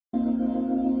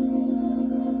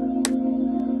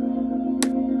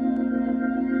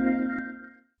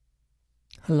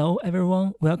Hello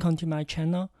everyone, welcome to my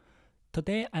channel.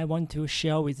 Today I want to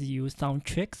share with you some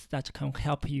tricks that can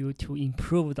help you to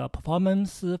improve the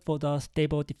performance for the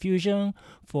stable diffusion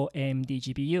for AMD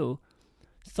GPU.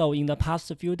 So in the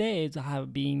past few days, I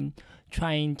have been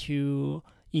trying to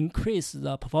increase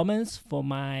the performance for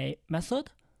my method,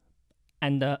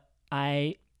 and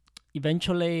I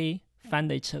eventually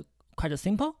found it quite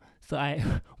simple. So I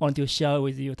want to share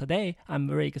with you today. I'm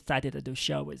very excited to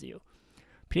share with you.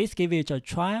 Please give it a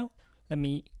try. Let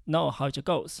me know how it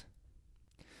goes.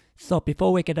 So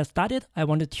before we get started, I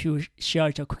wanted to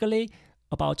share quickly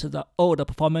about the old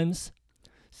performance.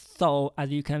 So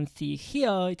as you can see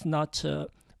here, it's not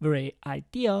very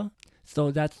ideal.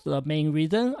 So that's the main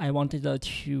reason I wanted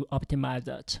to optimize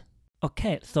it.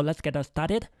 Okay, so let's get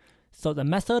started. So the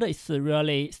method is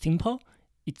really simple.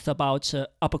 It's about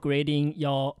upgrading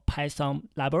your Python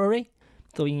library.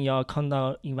 So in your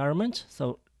kernel environment,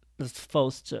 so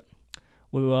first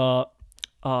we will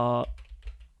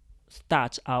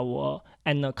start our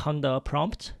anaconda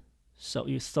prompt. So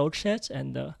you search it,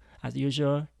 and as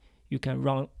usual, you can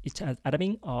run it as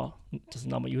admin or just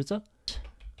normal user.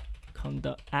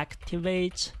 Anaconda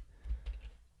activate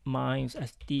minus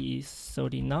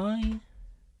SD39.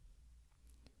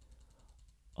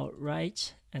 All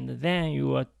right, and then you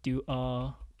will do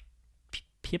a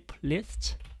pip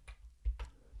list.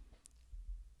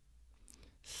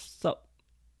 So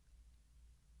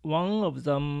one of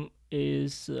them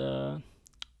is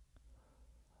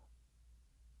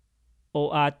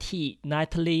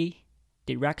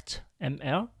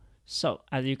ort-nightly-directml. So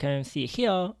as you can see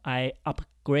here, I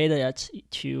upgraded it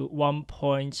to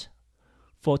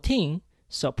 1.14.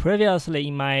 So previously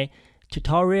in my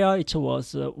tutorial, it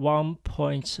was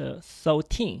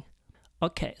 1.13.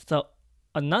 Okay, so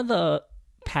another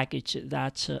package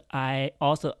that I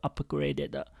also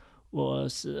upgraded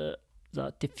was the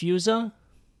diffuser.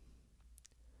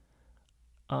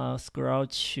 Scroll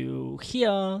to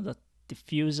here, the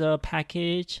diffuser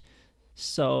package.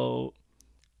 So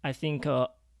I think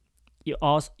it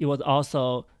was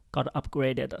also got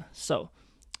upgraded. So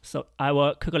I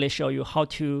will quickly show you how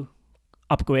to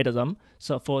upgrade them.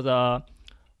 So for the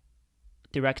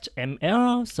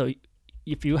directml, so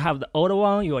if you have the old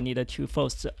one, you will need to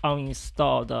first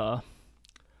uninstall the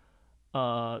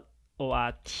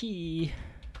ort-nightly.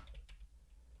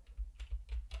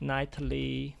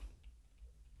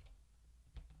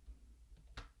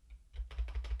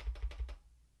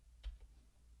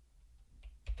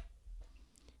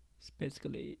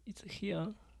 Basically, it's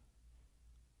here.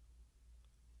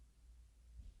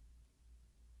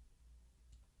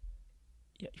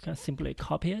 Yeah, you can simply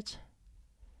copy it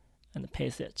and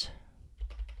paste it.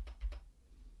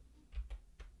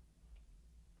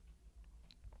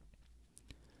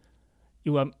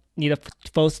 You will need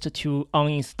first to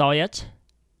uninstall it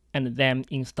and then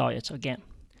install it again.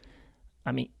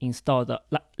 I mean, install the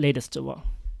latest one.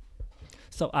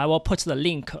 So I will put the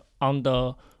link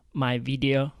under my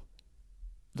video,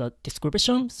 the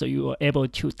description, so you are able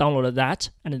to download that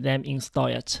and then install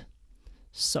it.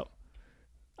 So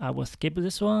I will skip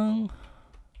this one,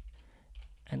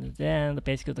 and then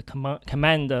basically the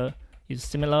command is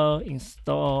similar.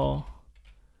 Install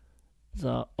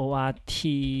the ort,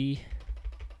 it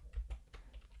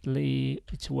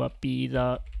will be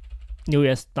the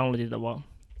newest downloaded one.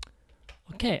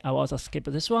 Okay, I will also skip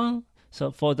this one.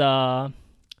 So for the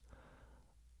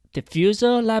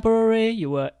diffuser library, you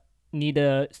will need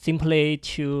simply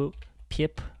to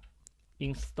pip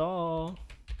install.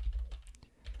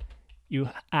 You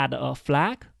add a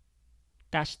flag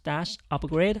 --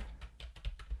 upgrade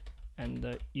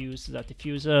and use the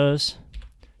diffusers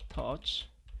torch.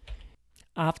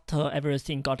 After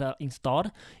everything got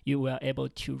installed, you were able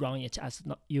to run it as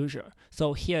usual.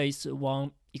 So here is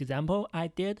one example I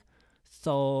did.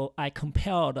 So I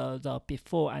compared the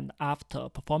before and after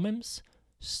performance.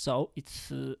 So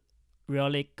it's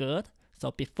really good.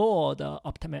 So before the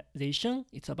optimization,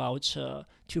 it's about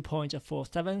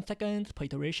 2.47 seconds per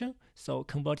iteration. So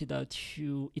converted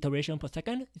to iteration per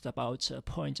second, it's about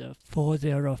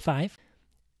 0.405.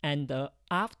 And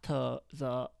after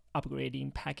the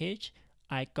upgrading package,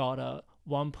 I got a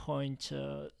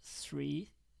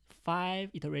 1.35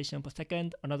 iteration per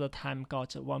second. Another time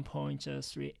got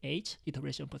 1.38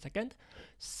 iteration per second.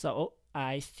 So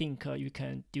I think you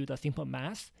can do the simple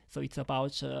math. So it's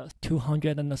about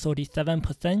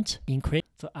 237% increase.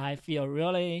 So I feel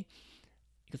really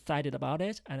excited about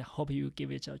it, and I hope you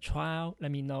give it a try.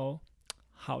 Let me know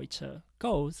how it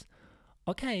goes.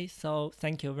 Okay, so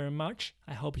thank you very much.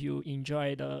 I hope you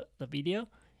enjoyed the video.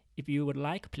 If you would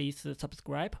like, please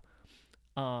subscribe.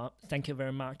 Thank you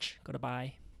very much.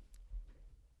 Goodbye.